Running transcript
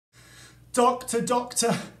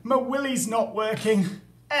Doctor, my Willy's not working.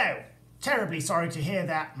 Oh, terribly sorry to hear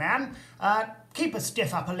that, man. Keep a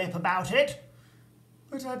stiff upper lip about it.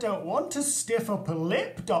 But I don't want a stiff upper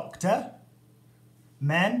lip, Doctor.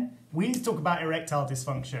 Men, we need to talk about erectile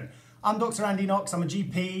dysfunction. I'm Dr. Andy Knox, I'm a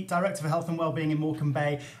GP, Director for Health and Wellbeing in Morecambe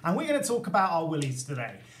Bay, and we're going to talk about our willies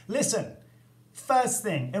today. Listen, first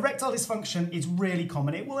thing, erectile dysfunction is really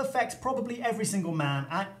common. It will affect probably every single man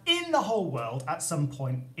in the whole world at some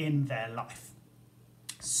point in their life.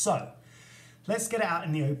 So, let's get it out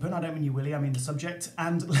in the open. I don't mean you, Willy, I mean the subject,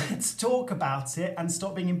 and let's talk about it and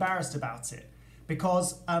stop being embarrassed about it.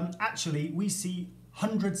 Because actually, we see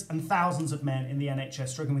hundreds and thousands of men in the NHS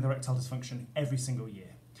struggling with erectile dysfunction every single year.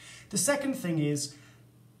 The second thing is,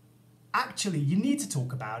 actually, you need to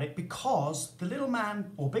talk about it because the little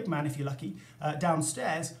man, or big man if you're lucky,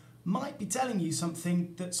 downstairs might be telling you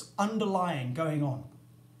something that's underlying going on.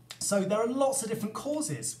 So there are lots of different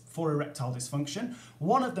causes for erectile dysfunction.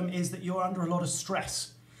 One of them is that you're under a lot of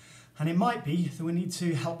stress. And it might be that we need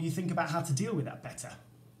to help you think about how to deal with that better.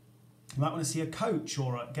 You might want to see a coach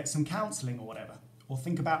or get some counselling or whatever, or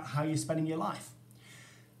think about how you're spending your life.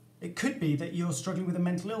 It could be that you're struggling with a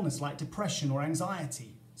mental illness like depression or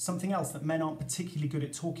anxiety, something else that men aren't particularly good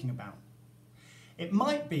at talking about. It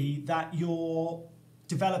might be that you're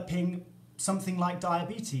developing something like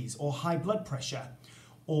diabetes or high blood pressure,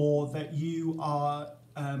 or that you are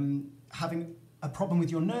having a problem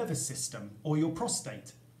with your nervous system or your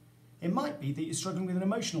prostate. It might be that you're struggling with an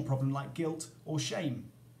emotional problem like guilt or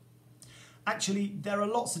shame. Actually, there are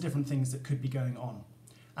lots of different things that could be going on,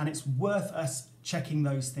 and it's worth us checking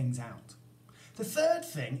those things out. The third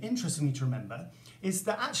thing, interestingly to remember, is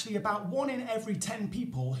that actually about 1 in every 10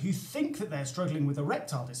 people who think that they're struggling with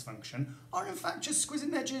erectile dysfunction are in fact just squeezing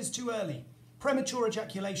their jizz too early. Premature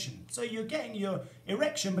ejaculation. So you're getting your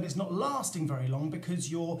erection, but it's not lasting very long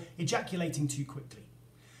because you're ejaculating too quickly.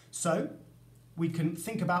 So we can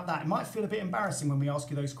think about that. It might feel a bit embarrassing when we ask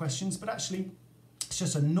you those questions, but actually it's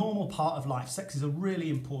just a normal part of life. Sex is a really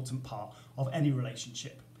important part of any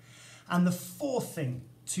relationship. And the fourth thing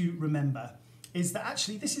to remember is that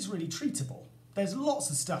actually this is really treatable. There's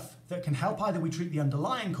lots of stuff that can help. Either we treat the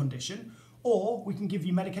underlying condition, or we can give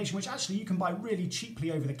you medication, which actually you can buy really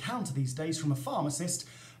cheaply over the counter these days from a pharmacist,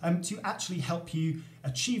 to actually help you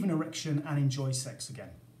achieve an erection and enjoy sex again.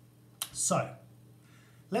 So,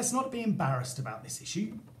 let's not be embarrassed about this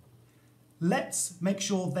issue. Let's make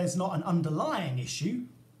sure there's not an underlying issue.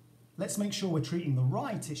 Let's make sure we're treating the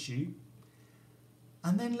right issue.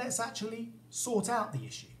 And then let's actually sort out the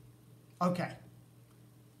issue. Okay.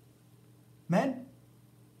 Men,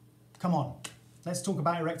 come on. Let's talk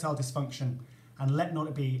about erectile dysfunction and let not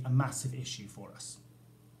it be a massive issue for us.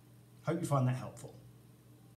 Hope you find that helpful.